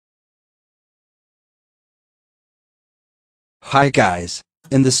Hi guys,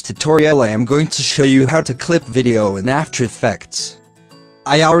 in this tutorial I am going to show you how to clip video in After Effects.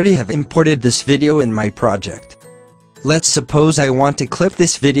 I already have imported this video in my project. Let's suppose I want to clip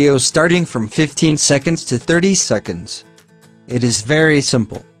this video starting from 15 seconds to 30 seconds. It is very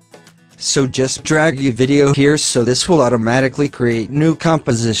simple. So just drag your video here so this will automatically create new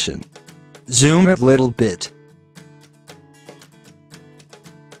composition. Zoom a little bit.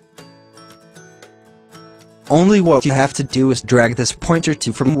 Only what you have to do is drag this pointer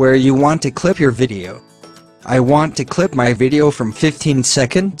to from where you want to clip your video. I want to clip my video from 15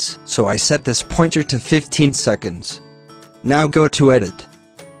 seconds, so I set this pointer to 15 seconds. Now go to Edit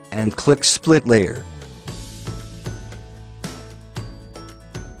and click Split Layer.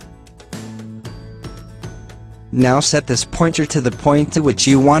 Now set this pointer to the point to which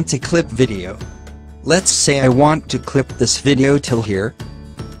you want to clip video. Let's say I want to clip this video till here.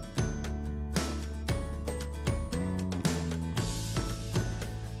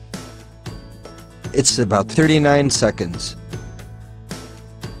 It's about 39 seconds.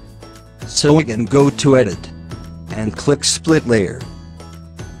 So again go to Edit and click Split Layer.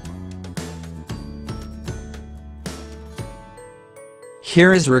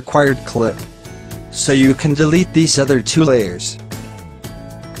 Here is required clip, so you can delete these other two layers.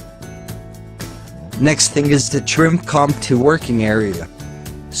 Next thing is to trim comp to working area,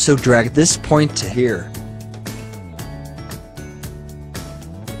 so drag this point to here.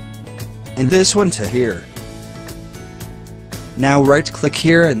 And this one to here. Now right click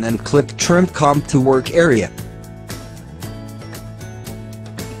here and then click Trim Comp to Work Area.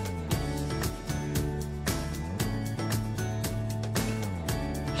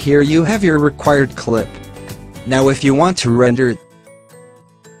 Here you have your required clip. Now if you want to render it,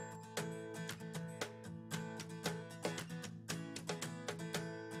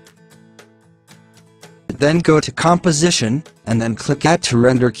 then go to Composition, and then click Add to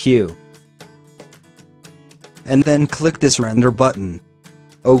Render Queue. And then click this render button.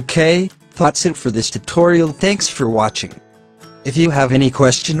 Okay, that's it for this tutorial. Thanks for watching. If you have any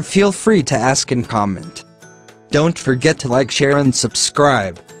question, feel free to ask and comment. Don't forget to like, share and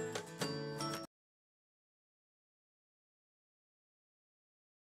subscribe.